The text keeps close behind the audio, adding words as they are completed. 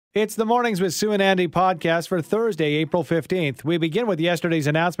It's the Mornings with Sue and Andy podcast for Thursday, April 15th. We begin with yesterday's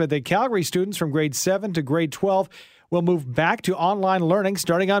announcement that Calgary students from grade 7 to grade 12 will move back to online learning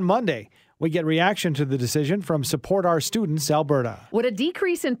starting on Monday. We get reaction to the decision from Support Our Students Alberta. Would a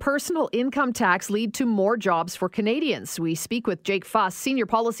decrease in personal income tax lead to more jobs for Canadians? We speak with Jake Fuss, Senior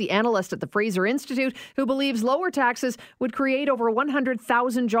Policy Analyst at the Fraser Institute, who believes lower taxes would create over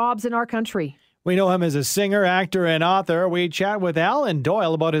 100,000 jobs in our country. We know him as a singer, actor, and author. We chat with Alan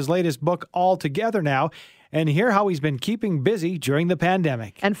Doyle about his latest book, All Together Now, and hear how he's been keeping busy during the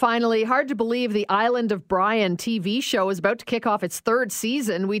pandemic. And finally, hard to believe the Island of Bryan TV show is about to kick off its third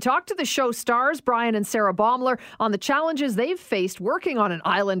season. We talked to the show stars, Brian and Sarah Baumler, on the challenges they've faced working on an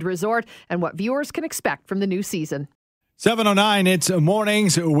island resort and what viewers can expect from the new season. 7:09, it's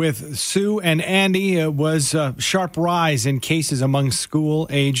Mornings with Sue and Andy. It was a sharp rise in cases among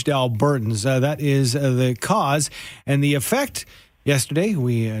school-aged Albertans. That is the cause and the effect. Yesterday,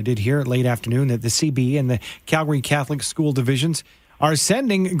 we did hear late afternoon that the CBE and the Calgary Catholic School Divisions are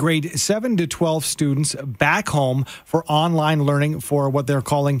sending grade 7 to 12 students back home for online learning for what they're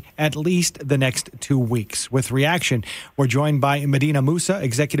calling at least the next 2 weeks. With reaction, we're joined by Medina Musa,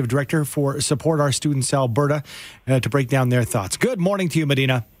 Executive Director for Support Our Students Alberta, to break down their thoughts. Good morning to you,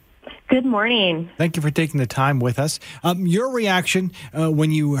 Medina. Good morning. Thank you for taking the time with us. Your reaction when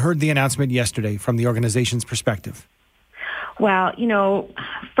you heard the announcement yesterday from the organization's perspective? Well,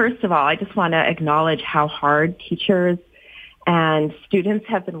 first of all, I just want to acknowledge how hard teachers and students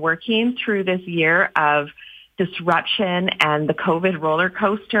have been working through this year of disruption and the COVID roller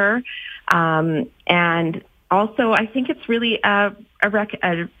coaster. And also, I think it's really a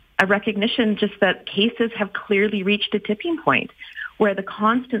recognition just that cases have clearly reached a tipping point where the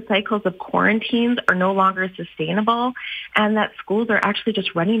constant cycles of quarantines are no longer sustainable and that schools are actually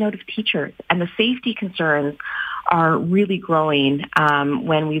just running out of teachers. And the safety concerns are really growing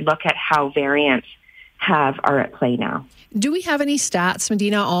when we look at how variants are at play now. Do we have any stats,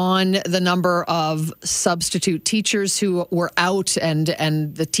 Medina, on the number of substitute teachers who were out and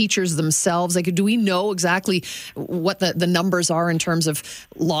the teachers themselves? Like, do we know exactly what the numbers are in terms of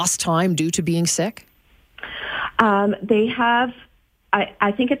lost time due to being sick? They have,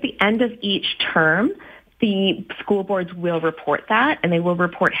 I think at the end of each term, the school boards will report that, and they will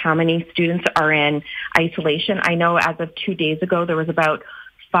report how many students are in isolation. I know as of 2 days ago, there was about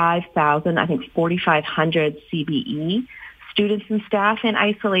 5,000, I think 4,500 CBE students and staff in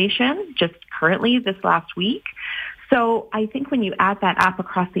isolation just currently this last week. So I think when you add that up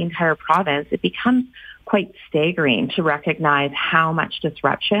across the entire province, it becomes quite staggering to recognize how much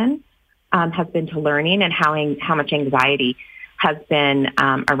disruption has been to learning and how much anxiety has been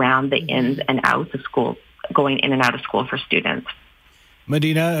around the ins and outs of school, going in and out of school for students.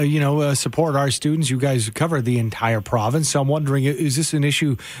 Medina, Support Our Students, you guys cover the entire province. So I'm wondering, is this an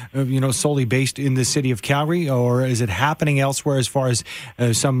issue, solely based in the city of Calgary, or is it happening elsewhere as far as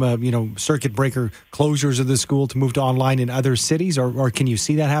some, circuit breaker closures of the school to move to online in other cities, or can you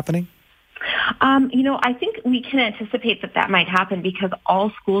see that happening? I think we can anticipate that might happen because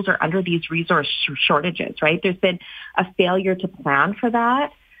all schools are under these resource shortages, right? There's been a failure to plan for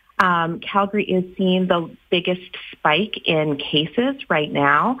that. Calgary is seeing the biggest spike in cases right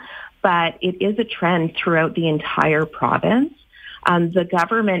now, but it is a trend throughout the entire province. The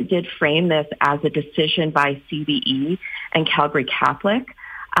government did frame this as a decision by CBE and Calgary Catholic,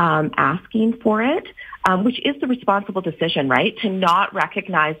 asking for it, which is the responsible decision, right? To not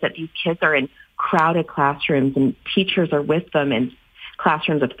recognize that these kids are in crowded classrooms and teachers are with them in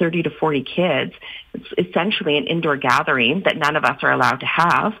classrooms of 30 to 40 kids. It's essentially an indoor gathering that none of us are allowed to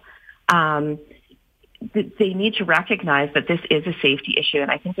have. They need to recognize that this is a safety issue,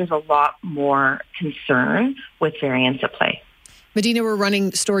 and I think there's a lot more concern with variants at play. Medina, we're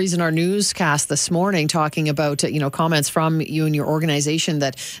running stories in our newscast this morning talking about, comments from you and your organization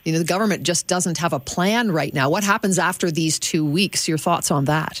that, the government just doesn't have a plan right now. What happens after these 2 weeks? Your thoughts on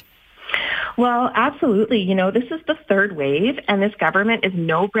that? Well, absolutely. This is the third wave, and this government is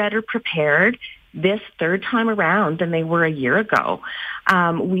no better prepared this third time around than they were a year ago.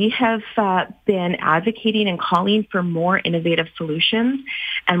 We have been advocating and calling for more innovative solutions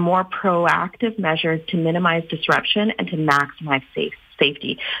and more proactive measures to minimize disruption and to maximize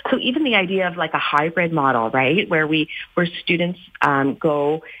safety. So even the idea of like a hybrid model, right, where students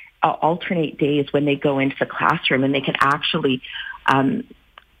go alternate days when they go into the classroom and they can actually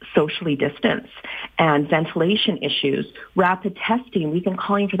socially distance, and ventilation issues, rapid testing. We've been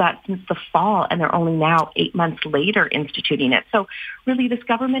calling for that since the fall, and they're only now 8 months later instituting it. So really, this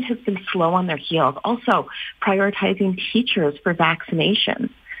government has been slow on their heels. Also, prioritizing teachers for vaccinations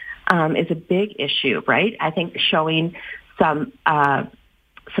is a big issue, right? I think showing some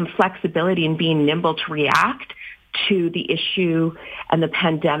some flexibility in being nimble to react to the issue and the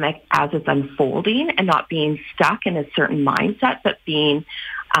pandemic as it's unfolding, and not being stuck in a certain mindset, but being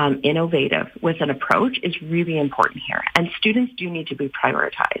innovative with an approach is really important here. And students do need to be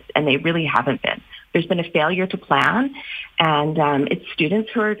prioritized, and they really haven't been. There's been a failure to plan, and it's students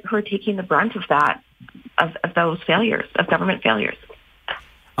who are taking the brunt of that, of those failures, of government failures.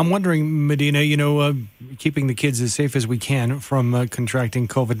 I'm wondering, Medina, keeping the kids as safe as we can from contracting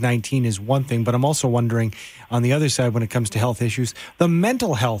COVID-19 is one thing, but I'm also wondering, on the other side, when it comes to health issues, the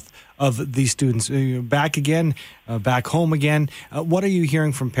mental health of these students. Back again, back home again. What are you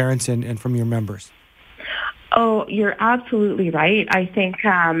hearing from parents and from your members? Oh, you're absolutely right. I think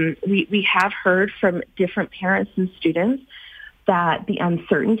we have heard from different parents and students that the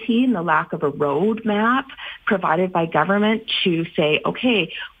uncertainty and the lack of a roadmap provided by government to say,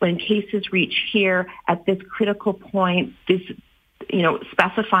 okay, when cases reach here at this critical point, this,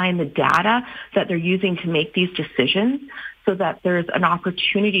 specifying the data that they're using to make these decisions, so that there's an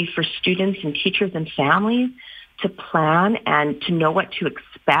opportunity for students and teachers and families to plan and to know what to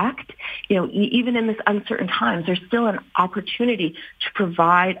expect. Even in this uncertain times, there's still an opportunity to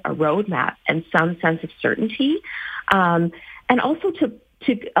provide a roadmap and some sense of certainty. And also to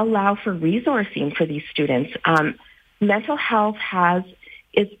allow for resourcing for these students. Mental health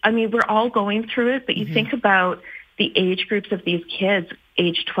we're all going through it, but you think about the age groups of these kids,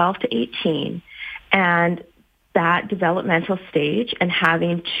 age 12 to 18, and that developmental stage, and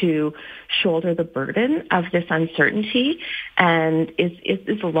having to shoulder the burden of this uncertainty and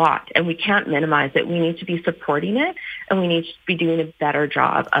is a lot, and we can't minimize it. We need to be supporting it, and we need to be doing a better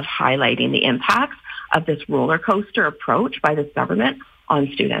job of highlighting the impacts of this roller coaster approach by this government on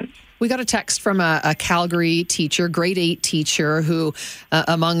students. We got a text from a Calgary teacher, grade 8 teacher, who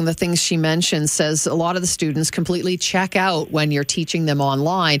among the things she mentioned says a lot of the students completely check out when you're teaching them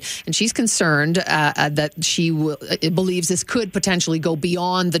online. And she's concerned that she believes this could potentially go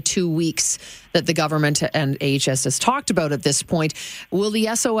beyond the 2 weeks that the government and AHS has talked about at this point. Will the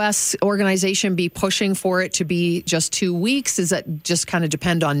SOS organization be pushing for it to be just 2 weeks? Does that just kind of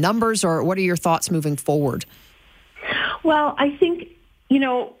depend on numbers, or what are your thoughts moving forward? Well, I think,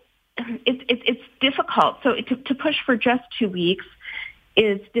 it's difficult. So to push for just 2 weeks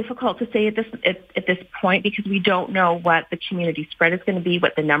is difficult to say at this point, because we don't know what the community spread is going to be,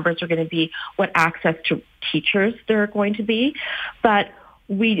 what the numbers are going to be, what access to teachers there are going to be. But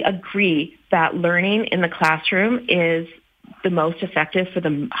we agree that learning in the classroom is the most effective for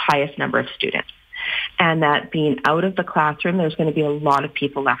the highest number of students. And that being out of the classroom, there's going to be a lot of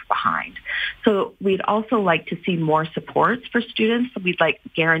people left behind. So we'd also like to see more supports for students. We'd like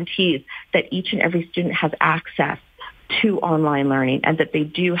guarantees that each and every student has access to online learning, and that they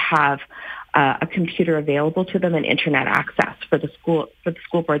do have a computer available to them and internet access for the school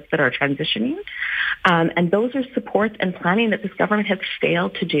boards that are transitioning. And those are supports and planning that this government has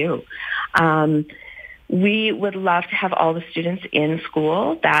failed to do. We would love to have all the students in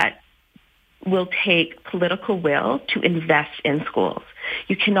school that will take political will to invest in schools.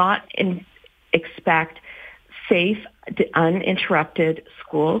 You cannot expect safe, uninterrupted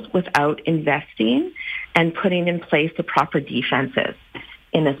schools without investing and putting in place the proper defenses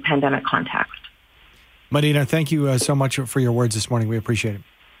in this pandemic context. Medina, thank you so much for your words this morning. We appreciate it.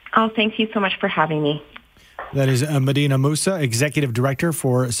 Oh, thank you so much for having me. That is Medina Musa, Executive Director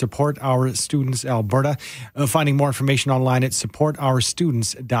for Support Our Students Alberta. Finding more information online at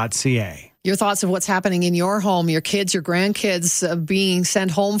supportourstudents.ca. Your thoughts of what's happening in your home, your kids, your grandkids being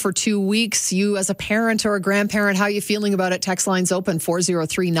sent home for 2 weeks. You as a parent or a grandparent, how are you feeling about it? Text lines open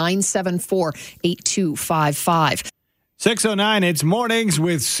 403-974-8255. 6:09, it's Mornings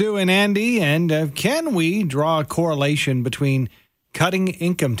with Sue and Andy. And can we draw a correlation between cutting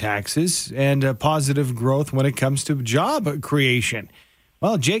income taxes and positive growth when it comes to job creation?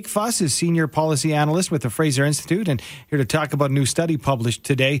 Well, Jake Fuss is Senior Policy Analyst with the Fraser Institute, and here to talk about a new study published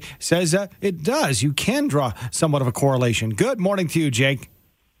today, says it does. You can draw somewhat of a correlation. Good morning to you, Jake.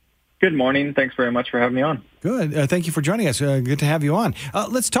 Good morning. Thanks very much for having me on. Good. Thank you for joining us. Good to have you on.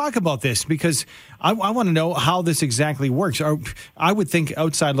 Let's talk about this, because I want to know how this exactly works. I would think,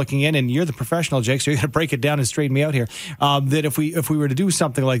 outside looking in, and you're the professional, Jake, so you're going to break it down and straighten me out here, that if we were to do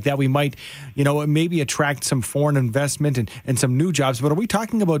something like that, we might, maybe attract some foreign investment and some new jobs. But are we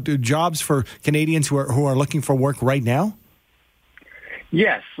talking about jobs for Canadians who are looking for work right now?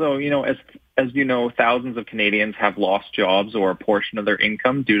 Yes. So, as you know, thousands of Canadians have lost jobs or a portion of their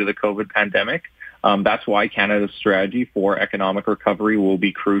income due to the COVID pandemic. That's why Canada's strategy for economic recovery will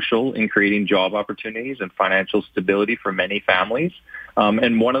be crucial in creating job opportunities and financial stability for many families.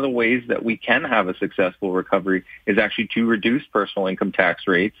 And one of the ways that we can have a successful recovery is actually to reduce personal income tax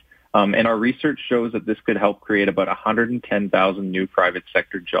rates. And our research shows that this could help create about 110,000 new private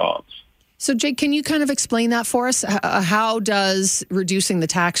sector jobs. So, Jake, can you kind of explain that for us? How does reducing the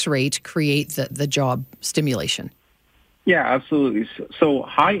tax rate create the job stimulation? Yeah, absolutely. So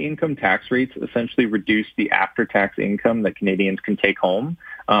high income tax rates essentially reduce the after-tax income that Canadians can take home.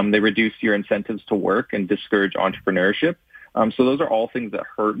 They reduce your incentives to work and discourage entrepreneurship. So those are all things that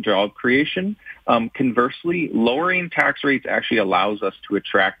hurt job creation. Conversely, lowering tax rates actually allows us to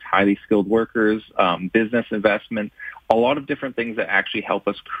attract highly skilled workers, business investment, a lot of different things that actually help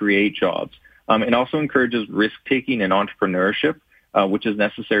us create jobs. It also encourages risk-taking and entrepreneurship, which is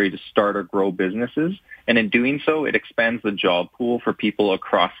necessary to start or grow businesses. And in doing so, it expands the job pool for people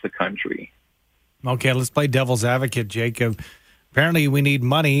across the country. Okay, let's play devil's advocate, Jacob. Apparently, we need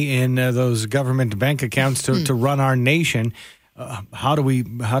money in those government bank accounts to run our nation. How do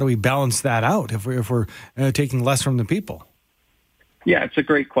we balance that out if we're taking less from the people? Yeah, it's a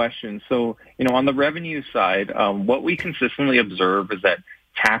great question. So, on the revenue side, what we consistently observe is that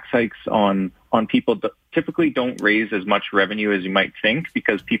tax hikes on people typically don't raise as much revenue as you might think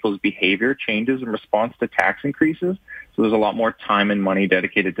because people's behavior changes in response to tax increases. So there's a lot more time and money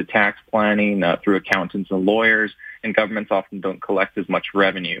dedicated to tax planning through accountants and lawyers, and governments often don't collect as much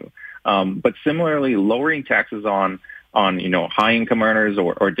revenue. But similarly, lowering taxes on high income earners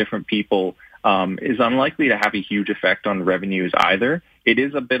or different people is unlikely to have a huge effect on revenues either. It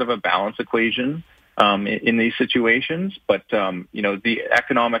is a bit of a balance equation in these situations, but the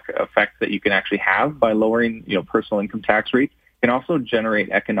economic effect that you can actually have by lowering personal income tax rates can also generate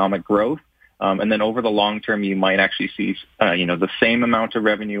economic growth. And then over the long term, you might actually see the same amount of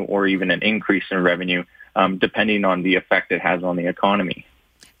revenue or even an increase in revenue, depending on the effect it has on the economy.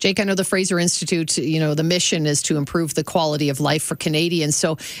 Jake, I know the Fraser Institute, the mission is to improve the quality of life for Canadians.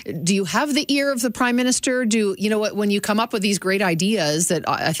 So do you have the ear of the Prime Minister? When you come up with these great ideas that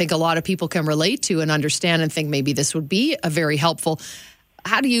I think a lot of people can relate to and understand and think maybe this would be a very helpful,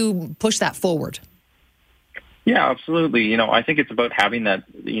 how do you push that forward? Yeah, absolutely. I think it's about having that,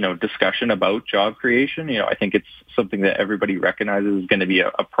 discussion about job creation. I think it's something that everybody recognizes is going to be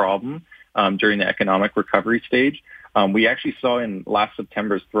a problem during the economic recovery stage. We actually saw in last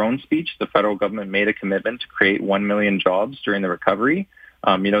September's throne speech, the federal government made a commitment to create 1 million jobs during the recovery.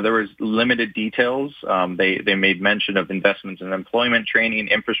 There was limited details. They made mention of investments in employment training,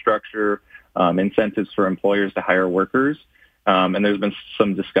 infrastructure, incentives for employers to hire workers. And there's been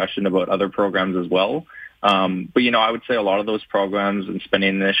some discussion about other programs as well. But I would say a lot of those programs and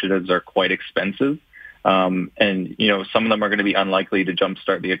spending initiatives are quite expensive. And some of them are going to be unlikely to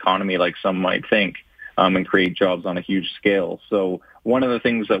jumpstart the economy like some might think. And create jobs on a huge scale. So one of the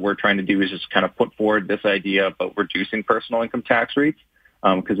things that we're trying to do is just kind of put forward this idea about reducing personal income tax rates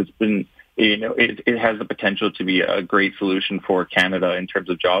because it's been, it has the potential to be a great solution for Canada in terms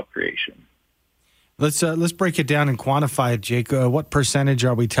of job creation. Let's break it down and quantify it, Jake. What percentage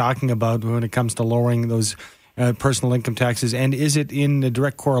are we talking about when it comes to lowering those personal income taxes? And is it in a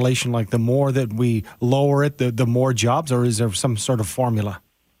direct correlation, like the more that we lower it, the more jobs, or is there some sort of formula?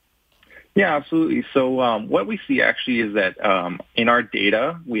 Yeah, absolutely. So what we see actually is that in our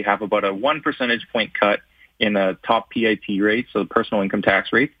data, we have about a 1 percentage point cut in the top PIT rate, so the personal income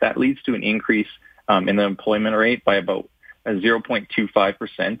tax rate. That leads to an increase in the employment rate by about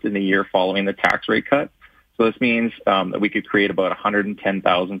 0.25% in the year following the tax rate cut. So this means that we could create about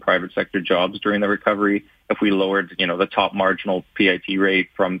 110,000 private sector jobs during the recovery if we lowered, the top marginal PIT rate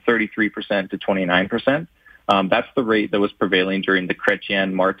from 33% to 29%. That's the rate that was prevailing during the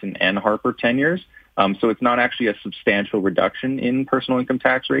Chrétien, Martin, and Harper tenures. So it's not actually a substantial reduction in personal income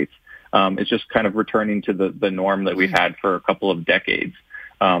tax rates. It's just kind of returning to the norm that we've had for a couple of decades.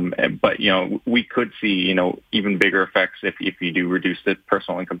 But we could see, even bigger effects if you do reduce the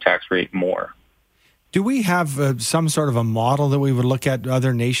personal income tax rate more. Do we have some sort of a model that we would look at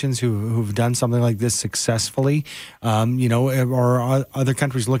other nations who've done something like this successfully, or are other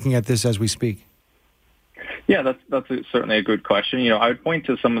countries looking at this as we speak? Yeah, that's certainly a good question. I would point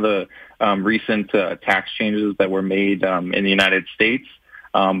to some of the recent tax changes that were made in the United States,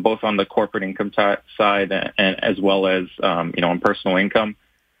 both on the corporate income tax side and as well as, on personal income.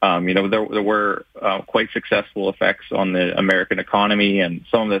 There were quite successful effects on the American economy, and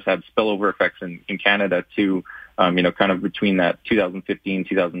some of this had spillover effects in Canada too, kind of between that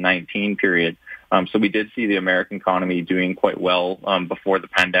 2015-2019 period. So we did see the American economy doing quite well before the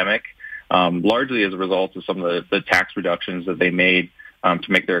pandemic. Largely as a result of some of the tax reductions that they made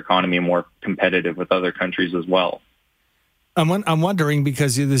to make their economy more competitive with other countries as well. I'm wondering,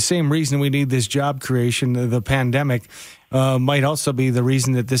 because the same reason we need this job creation, the pandemic, might also be the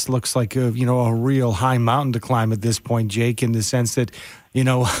reason that this looks like a real high mountain to climb at this point, Jake, in the sense that,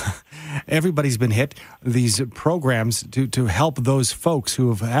 everybody's been hit. These programs to help those folks who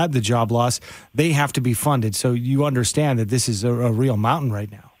have had the job loss, they have to be funded. So you understand that this is a real mountain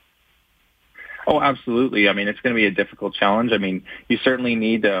right now. Oh, absolutely. I mean, it's going to be a difficult challenge. I mean, you certainly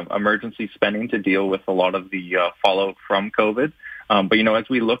need emergency spending to deal with a lot of the fallout from COVID. But, as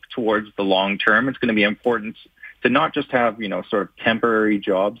we look towards the long term, it's going to be important to not just have, sort of temporary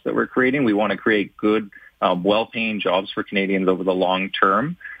jobs that we're creating. We want to create good, well-paying jobs for Canadians over the long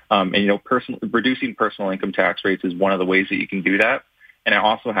term. Reducing personal income tax rates is one of the ways that you can do that. And it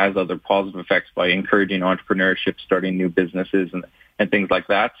also has other positive effects by encouraging entrepreneurship, starting new businesses and things like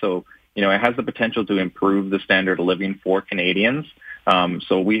that. So, it has the potential to improve the standard of living for Canadians.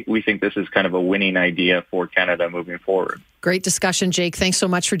 So we think this is kind of a winning idea for Canada moving forward. Great discussion, Jake. Thanks so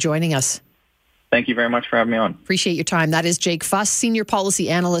much for joining us. Thank you very much for having me on. Appreciate your time. That is Jake Fuss, Senior Policy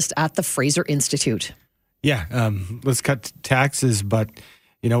Analyst at the Fraser Institute. Yeah, let's cut taxes, but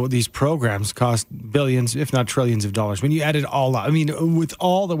these programs cost billions, if not trillions of dollars. When you add it all up, I mean, with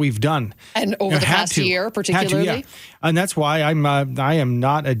all that we've done. And over the past year, particularly. Yeah. And that's why I am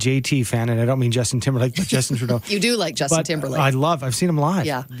not a JT fan, and I don't mean Justin Timberlake, but Justin Trudeau. You do like Justin Timberlake. I've seen him live.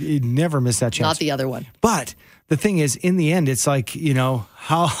 Yeah. You never miss that chance. Not the other one. But the thing is, in the end, it's like, who's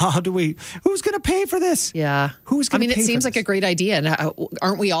going to pay for this? Yeah. Who's going to pay for this? It seems like a great idea. And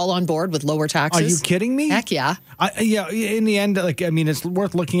aren't we all on board with lower taxes? Are you kidding me? Heck yeah. In the end, it's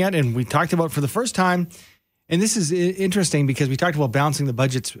worth looking at. And we talked about for the first time, and this is interesting because we talked about balancing the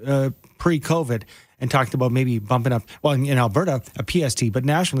budgets pre-COVID and talked about maybe bumping up, well, in Alberta, a PST, but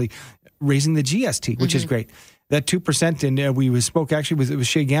nationally, raising the GST, which is great. That 2%, and we spoke actually with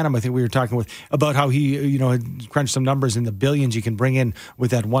Shay Ganem, I think we were talking with, about how he, had crunched some numbers in the billions you can bring in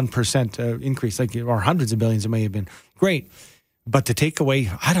with that 1% increase, or hundreds of billions it may have been. Great. But to take away,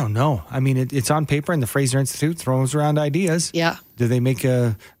 I don't know. I mean, it's on paper, and the Fraser Institute throws around ideas. Yeah. Do they make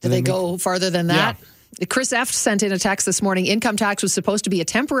a... Do they go farther than that? Yeah. Chris F. sent in a text this morning. Income tax was supposed to be a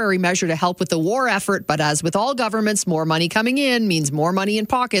temporary measure to help with the war effort, but as with all governments, more money coming in means more money in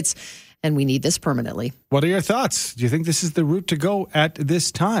pockets. And we need this permanently. What are your thoughts? Do you think this is the route to go at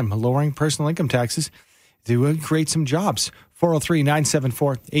this time? Lowering personal income taxes to create some jobs.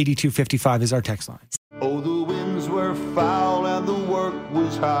 403-974-8255 is our text line. Oh, the winds were foul and the work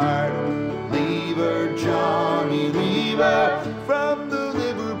was hard. Leave her, Johnny, leave her. From the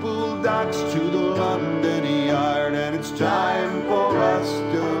Liverpool docks to the London yard. And it's time for us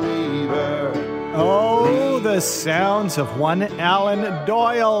to leave her. Oh, the sounds of one Alan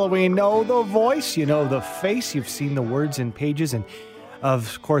Doyle. We know the voice, you know the face. You've seen the words and pages, and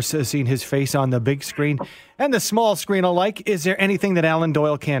of course, seen his face on the big screen and the small screen alike. Is there anything that Alan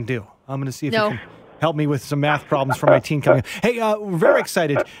Doyle can't do? I'm going to see if you can help me with some math problems for my team coming up. Hey, we're very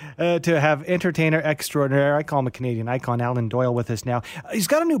excited to have entertainer extraordinaire, I call him a Canadian icon, Alan Doyle, with us now. He's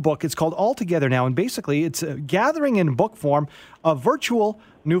got a new book. It's called All Together Now, and basically it's a gathering in book form, a virtual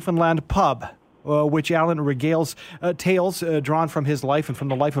Newfoundland pub. Which Alan regales tales drawn from his life and from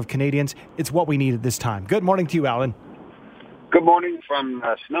the life of Canadians. It's what we need at this time. Good morning to you, Alan. Good morning from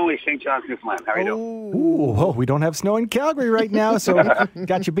snowy St. John's, Newfoundland. How are you doing? Ooh, we don't have snow in Calgary right now, so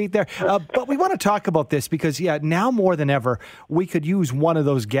got you beat there. But we want to talk about this because, now more than ever, we could use one of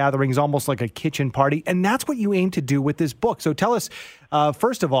those gatherings almost like a kitchen party, and that's what you aim to do with this book. So tell us,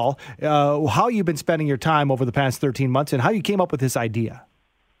 first of all, how you've been spending your time over the past 13 months and how you came up with this idea.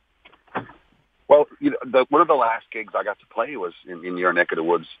 Well, one of the last gigs I got to play was in your neck of the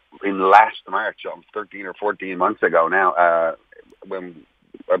woods in last March, 13 or 14 months ago now, when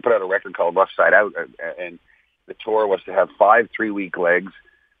I put out a record called Rough Side Out, and the tour was to have 5 3-week legs,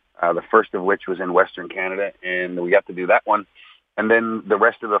 the first of which was in Western Canada, and we got to do that one. And then the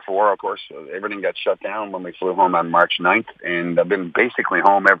rest of the 4, of course, everything got shut down when we flew home on March 9th, and I've been basically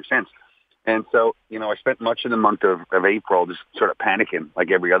home ever since. And so, I spent much of the month of April just sort of panicking,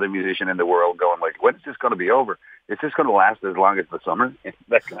 like every other musician in the world, going like, when is this going to be over? Is this going to last as long as the summer?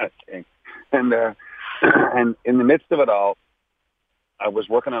 That kind of thing. And in the midst of it all, I was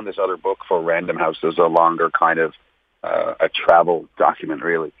working on this other book for Random House. It was a longer kind of a travel document,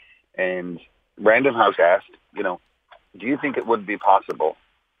 really. And Random House asked, do you think it would be possible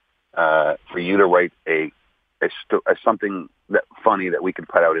for you to write something that funny that we could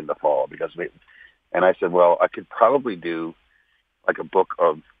put out in the fall? And I said, well, I could probably do like a book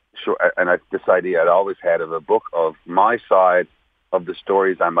of, and this idea I'd always had of a book of my side of the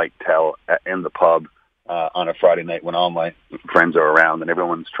stories I might tell in the pub on a Friday night when all my friends are around and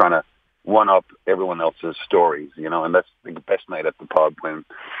everyone's trying to one up everyone else's stories, and that's the best night at the pub when,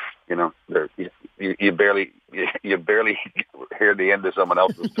 you barely hear the end of someone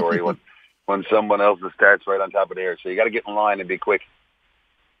else's story when someone else's starts right on top of theirs. So you got to get in line and be quick.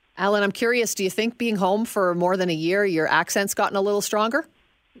 Alan, I'm curious, do you think being home for more than a year, your accent's gotten a little stronger?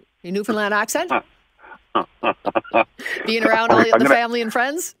 Your Newfoundland accent? Being around all the family and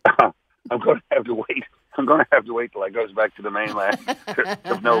friends? I'm going to have to wait. I'm going to have to wait till I goes back to the mainland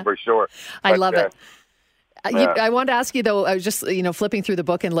to know for sure. I love it. I wanted to ask you, though, I was just, flipping through the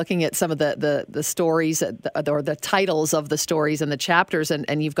book and looking at some of the stories or the titles of the stories and the chapters,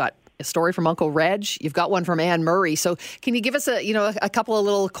 and you've got a story from Uncle Reg. You've got one from Anne Murray. So can you give us a couple of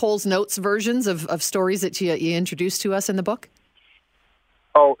little Cole's Notes versions of stories that you introduced to us in the book?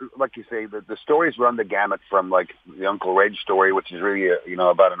 Oh, like you say, the stories run the gamut from like the Uncle Reg story, which is really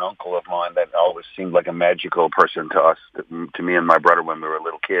about an uncle of mine that always seemed like a magical person to us, to me and my brother when we were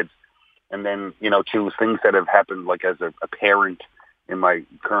little kids. And then, to things that have happened like as a parent in my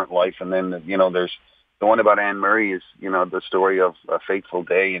current life. And then, there's the one about Anne Murray is, the story of a fateful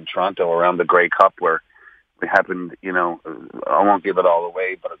day in Toronto around the Grey Cup where it happened, I won't give it all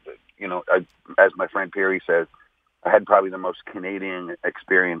away, but, as my friend Peary says, I had probably the most Canadian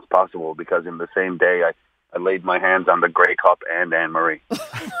experience possible because in the same day I laid my hands on the Grey Cup and Anne Murray.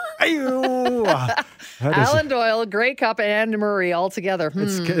 Alan Doyle, Grey Cup, and Murray all together.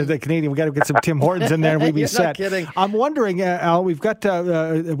 It's the Canadian. We got to get some Tim Hortons in there and we'll be set. Not kidding. I'm wondering, Al, we have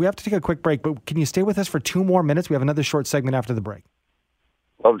to take a quick break, but can you stay with us for 2 more minutes? We have another short segment after the break.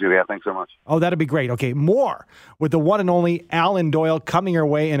 Love to, yeah. Thanks so much. Oh, that'd be great. Okay, more with the one and only Alan Doyle coming your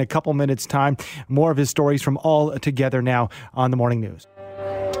way in a couple minutes' time. More of his stories from All Together now on the Morning News.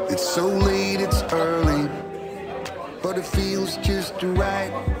 It's so late, it's early, but it feels just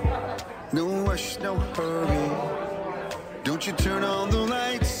right. No rush, no hurry. Don't you turn on the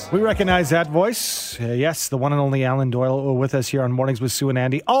lights? We recognize that voice. Yes, the one and only Alan Doyle with us here on Mornings with Sue and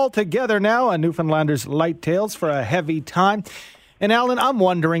Andy. All together now on Newfoundlanders Light Tales for a heavy time. And Alan, I'm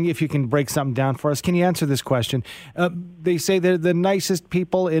wondering if you can break something down for us. Can you answer this question? They say they're the nicest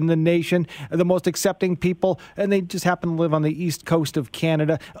people in the nation, the most accepting people, and they just happen to live on the east coast of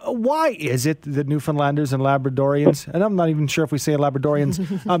Canada. Why is it that Newfoundlanders and Labradorians, and I'm not even sure if we say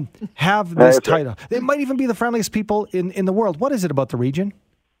Labradorians, have this title? They might even be the friendliest people in the world. What is it about the region?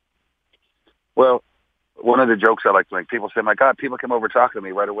 Well, one of the jokes I like to make, people say, my God, people come over talking to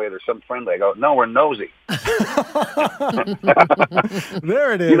me right away. They're so friendly. I go, no, we're nosy.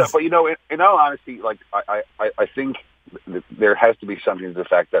 There it is. But in all honesty, like I think there has to be something to the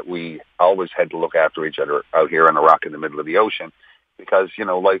fact that we always had to look after each other out here on a rock in the middle of the ocean. Because,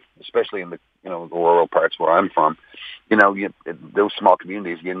 life, especially in the rural parts where I'm from, those small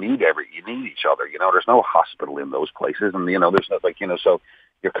communities, you need each other. There's no hospital in those places. And, there's no, so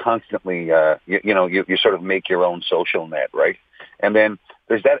you're constantly, you sort of make your own social net, right? And then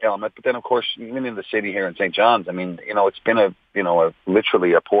there's that element. But then, of course, even in the city here in St. John's, I mean, it's been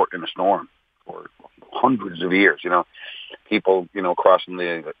literally a port in a storm for hundreds of years. People, crossing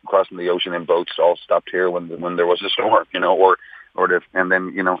the ocean in boats all stopped here when there was a storm, and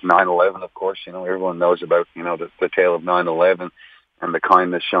then 9/11, of course, everyone knows about the tale of 9/11 and the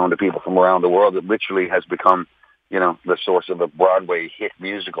kindness shown to people from around the world. It literally has become the source of a Broadway hit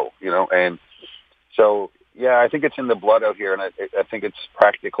musical, and so yeah, I think it's in the blood out here, and I think it's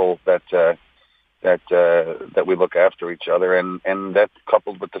practical that we look after each other, and that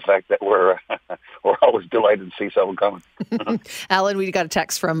coupled with the fact that we're always delighted to see someone coming. Alan, we got a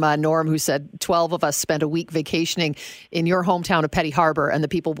text from Norm who said 12 of us spent a week vacationing in your hometown of Petty Harbour, and the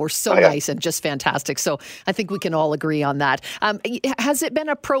people were so nice and just fantastic. So I think we can all agree on that. Has it been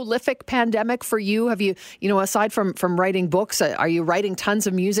a prolific pandemic for you? Have you, aside from writing books, are you writing tons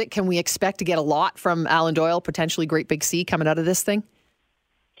of music? Can we expect to get a lot from Alan Doyle, potentially Great Big Sea, coming out of this thing?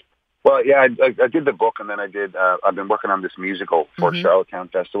 Well, yeah, I did the book, and then I've been working on this musical for Charlottetown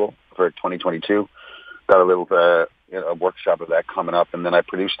Festival for 2022. Got a little a workshop of that coming up, and then I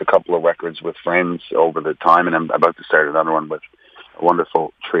produced a couple of records with friends over the time, and I'm about to start another one with a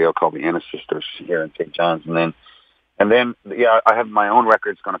wonderful trio called the Ennis Sisters here in St. John's. And then I have my own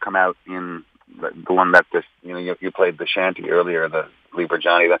records going to come out in the one that you played the shanty earlier, the Lever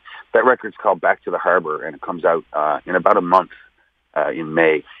Johnny. That record's called Back to the Harbor, and it comes out in about a month in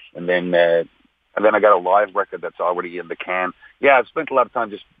May. And then I got a live record that's already in the can. Yeah, I've spent a lot of time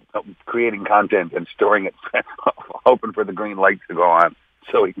just creating content and storing it, hoping for the green light to go on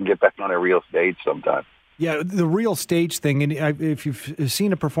so we can get back on a real stage sometime. Yeah, the real stage thing, and if you've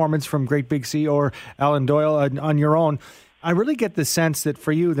seen a performance from Great Big Sea or Alan Doyle on your own, I really get the sense that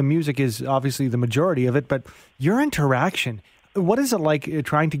for you, the music is obviously the majority of it, but your interaction, What is it like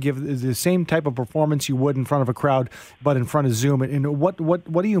trying to give the same type of performance you would in front of a crowd, but in front of Zoom? And what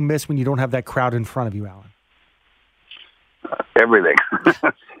do you miss when you don't have that crowd in front of you, Alan? Everything.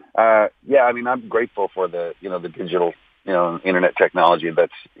 Yeah, I mean, I'm grateful for the digital, internet technology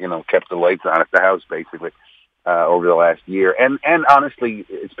that's, kept the lights on at the house basically over the last year. And honestly,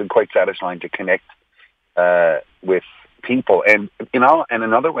 it's been quite satisfying to connect with people. And, and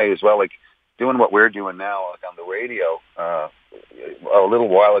another way as well, like doing what we're doing now, like on the radio, a little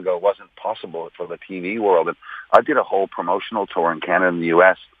while ago wasn't possible for the TV world. And I did a whole promotional tour in Canada and the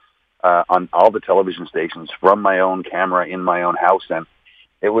U.S. On all the television stations from my own camera in my own house, and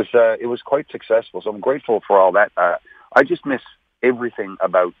it was quite successful. So I'm grateful for all that. I just miss everything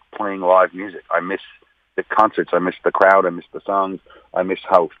about playing live music. I miss the concerts. I miss the crowd. I miss the songs. I miss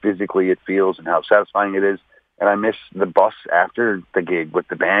how physically it feels and how satisfying it is. And I miss the bus after the gig with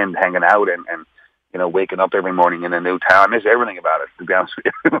the band hanging out and waking up every morning in a new town. I miss everything about it, to be honest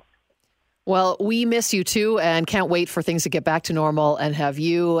with you. Well, we miss you too and can't wait for things to get back to normal and have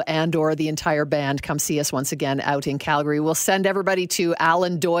you and or the entire band come see us once again out in Calgary. We'll send everybody to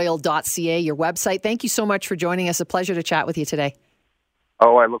alandoyle.ca, your website. Thank you so much for joining us. A pleasure to chat with you today.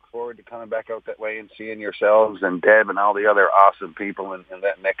 Oh, I look forward to coming back out that way and seeing yourselves and Deb and all the other awesome people in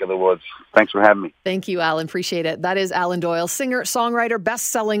that neck of the woods. Thanks for having me. Thank you, Alan. Appreciate it. That is Alan Doyle, singer, songwriter,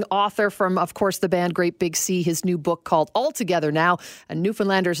 best-selling author from, of course, the band Great Big Sea. His new book called All Together Now, A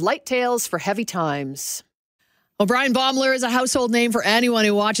Newfoundlander's Light Tales for Heavy Times. Well, Brian Baumler is a household name for anyone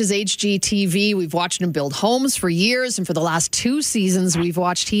who watches HGTV. We've watched him build homes for years, and for the last 2 seasons, we've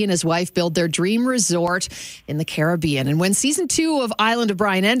watched he and his wife build their dream resort in the Caribbean. And when season 2 of Island of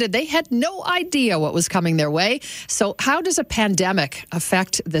Brian ended, they had no idea what was coming their way. So how does a pandemic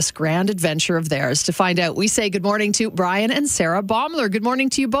affect this grand adventure of theirs? To find out, we say good morning to Brian and Sarah Baumler. Good morning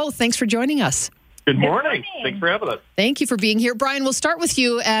to you both. Thanks for joining us. Good morning. Thanks for having us. Thank you for being here. Brian, we'll start with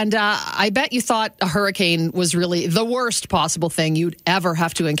you. And I bet you thought a hurricane was really the worst possible thing you'd ever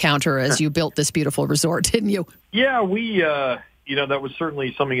have to encounter as you built this beautiful resort, didn't you? Yeah, we, that was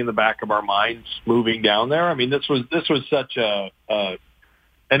certainly something in the back of our minds moving down there. I mean, this was such an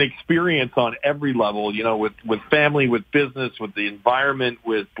experience on every level, with family, with business, with the environment,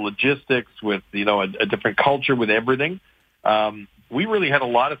 with logistics, with, a different culture, with everything. We really had a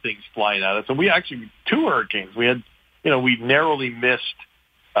lot of things flying at us, and we actually 2 hurricanes. We had, we narrowly missed,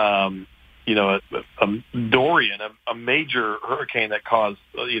 a Dorian, a major hurricane that caused,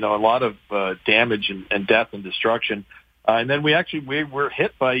 a lot of damage and death and destruction. And then we were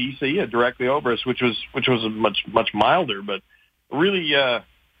hit by Isaiah directly over us, which was much milder, but really, there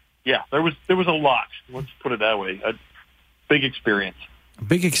was a lot. Let's put it that way. A big experience.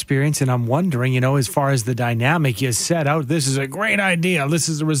 Big experience, and I'm wondering, as far as the dynamic you set out, this is a great idea. This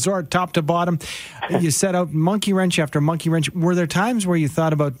is a resort top to bottom. You set out monkey wrench after monkey wrench. Were there times where you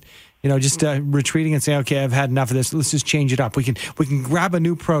thought about, just retreating and saying, okay, I've had enough of this. Let's just change it up. We can grab a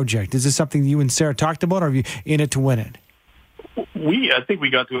new project. Is this something that you and Sarah talked about, or are you in it to win it? I think we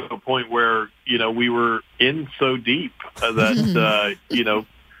got to a point where, we were in so deep that,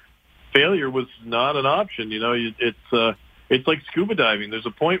 failure was not an option. It's like scuba diving. There's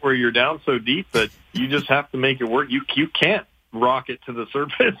a point where you're down so deep that you just have to make it work. You can't rock it to the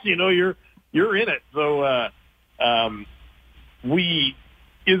surface. You're in it. So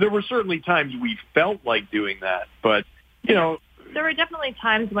there were certainly times we felt like doing that, but there were definitely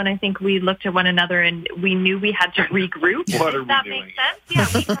times when I think we looked at one another and we knew we had to regroup. What are if that we doing? Makes sense? Yeah,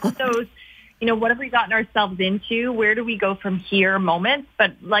 we had those. What have we gotten ourselves into? Where do we go from here moments?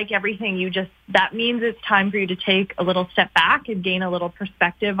 But like everything, that means it's time for you to take a little step back and gain a little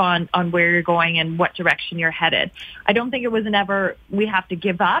perspective on where you're going and what direction you're headed. I don't think it was we have to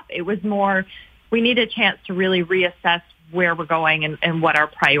give up. It was more, we need a chance to really reassess where we're going and what our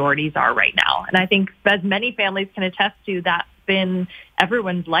priorities are right now. And I think as many families can attest to, that's been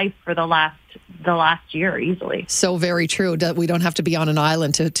everyone's life for the last year easily. So very true. We don't have to be on an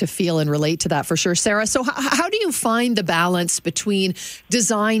island to feel and relate to that for sure. Sarah, so how do you find the balance between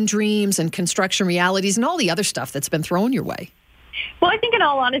design dreams and construction realities and all the other stuff that's been thrown your way? Well, I think in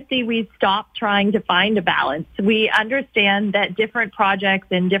all honesty, we've stopped trying to find a balance. We understand that different projects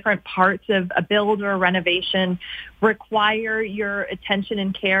and different parts of a build or a renovation require your attention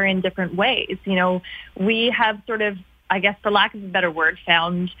and care in different ways. We have sort of, I guess for lack of a better word,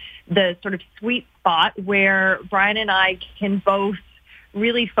 found the sort of sweet spot where Brian and I can both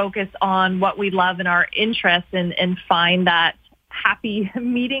really focus on what we love and our interests and find that happy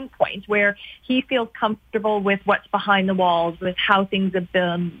meeting point where he feels comfortable with what's behind the walls, with how things have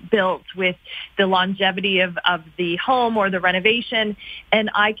been built, with the longevity of the home or the renovation. And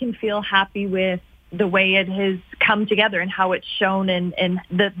I can feel happy with the way it has come together and how it's shown and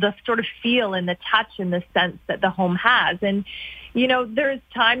the sort of feel and the touch and the sense that the home has. And, you know, there's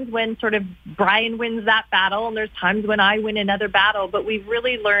times when sort of Brian wins that battle and there's times when I win another battle, but we've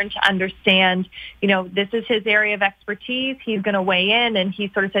really learned to understand, you know, this is his area of expertise. He's going to weigh in and he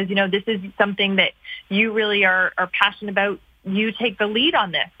sort of says, you know, this is something that you really are passionate about. You take the lead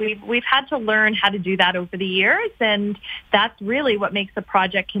on this. We've had to learn how to do that over the years, and that's really what makes the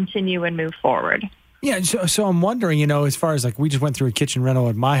project continue and move forward. Yeah, so I'm wondering, you know, as far as like we just went through a kitchen rental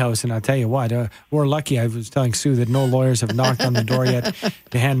at my house, and I'll tell you what, we're lucky. I was telling Sue that no lawyers have knocked on the door yet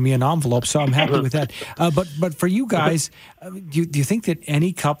to hand me an envelope, so I'm happy with that. But for you guys, do you think that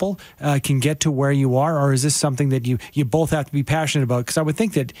any couple can get to where you are, or is this something that you both have to be passionate about? Because I would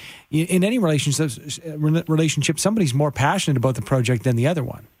think that in any relationship, somebody's more passionate about the project than the other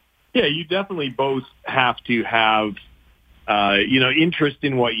one. Yeah, you definitely both have to have, interest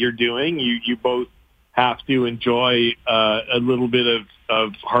in what you're doing. You both have to enjoy a little bit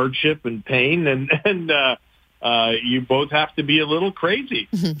of hardship and pain, and you both have to be a little crazy.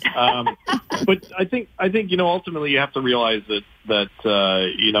 But I think ultimately you have to realize that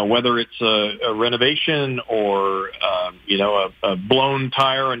whether it's a renovation or a blown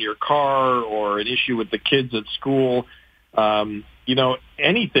tire on your car or an issue with the kids at school,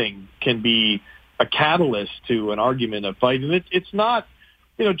 anything can be a catalyst to an argument, a fight, and it's not.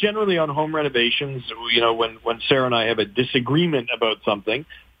 Generally on home renovations, when Sarah and I have a disagreement about something,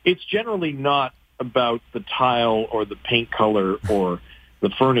 it's generally not about the tile or the paint color or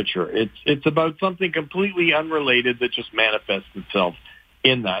the furniture. It's about something completely unrelated that just manifests itself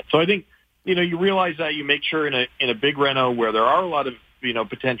in that. So I think, you realize that you make sure in a big reno where there are a lot of,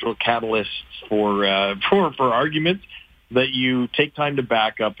 potential catalysts for arguments, that you take time to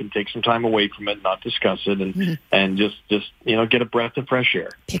back up and take some time away from it, not discuss it, and just get a breath of fresh air.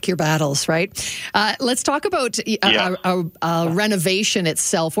 Pick your battles, right? Let's talk about a renovation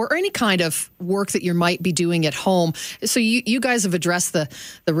itself, or any kind of work that you might be doing at home. So you guys have addressed the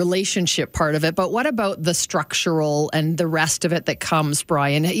relationship part of it, but what about the structural and the rest of it that comes,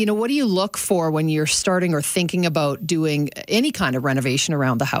 Brian? What do you look for when you're starting or thinking about doing any kind of renovation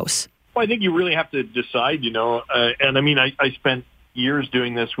around the house? Well, I think you really have to decide, and I mean, I spent years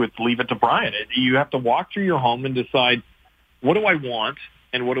doing this with Leave It to Brian. You have to walk through your home and decide, what do I want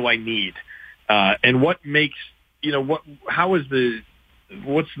and what do I need? And what makes, what's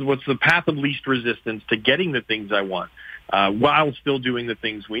the path of least resistance to getting the things I want, while still doing the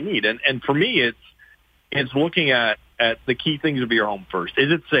things we need? And for me, it's looking at the key things of your home first. Is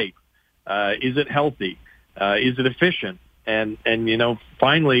it safe? Is it healthy? Is it efficient? And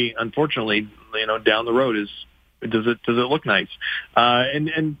finally, unfortunately, down the road does it look nice?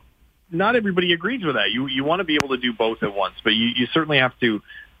 And not everybody agrees with that. You want to be able to do both at once, but you certainly have to,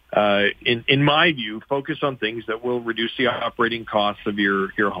 in my view, focus on things that will reduce the operating costs of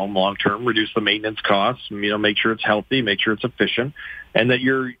your home long term, reduce the maintenance costs, make sure it's healthy, make sure it's efficient, and that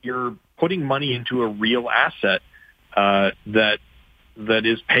you're putting money into a real asset that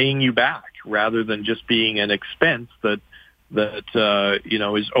is paying you back rather than just being an expense that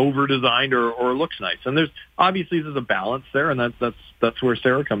is over designed or looks nice. And there's a balance there, and that's where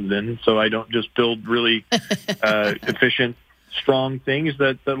Sarah comes in. So I don't just build really efficient, strong things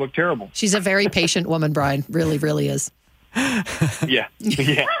that look terrible. She's a very patient woman, Brian. Really, really is. Yeah.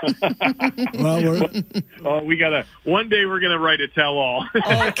 Well, one day we're gonna write a tell-all.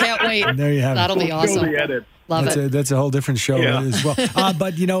 Oh, can't wait. There you have That'll be awesome. Love it. That's a whole different show as well.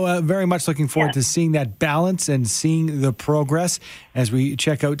 But, very much looking forward to seeing that balance and seeing the progress as we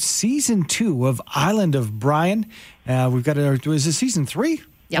check out season 2 of Island of Brian. We've got is it season 3?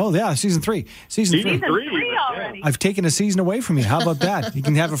 Yep. Oh, yeah, season 3. Season 3 already. I've taken a season away from you. How about that? You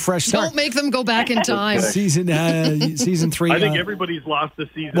can have a fresh start. Don't make them go back in time. Season 3. I think everybody's lost a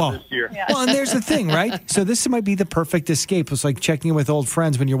season this year. Yeah. Well, and there's the thing, right? So this might be the perfect escape. It's like checking in with old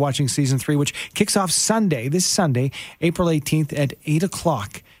friends when you're watching season 3, which kicks off this Sunday, April 18th at 8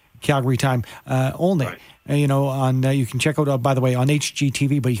 o'clock Calgary time only. Right. You can check out, by the way, on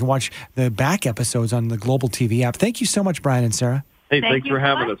HGTV, but you can watch the back episodes on the Global TV app. Thank you so much, Brian and Sarah. Hey, thanks for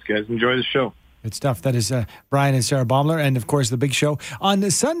having us, guys. Enjoy the show. Good stuff. That is Brian and Sarah Baumler, and of course the big show on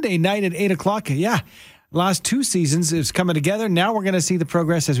the Sunday night at 8 o'clock. Yeah, last 2 seasons is coming together. Now we're going to see the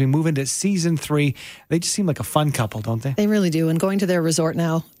progress as we move into season 3. They just seem like a fun couple, don't they? They really do. And going to their resort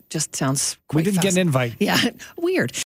now just sounds quite We didn't get an invite. Yeah, weird.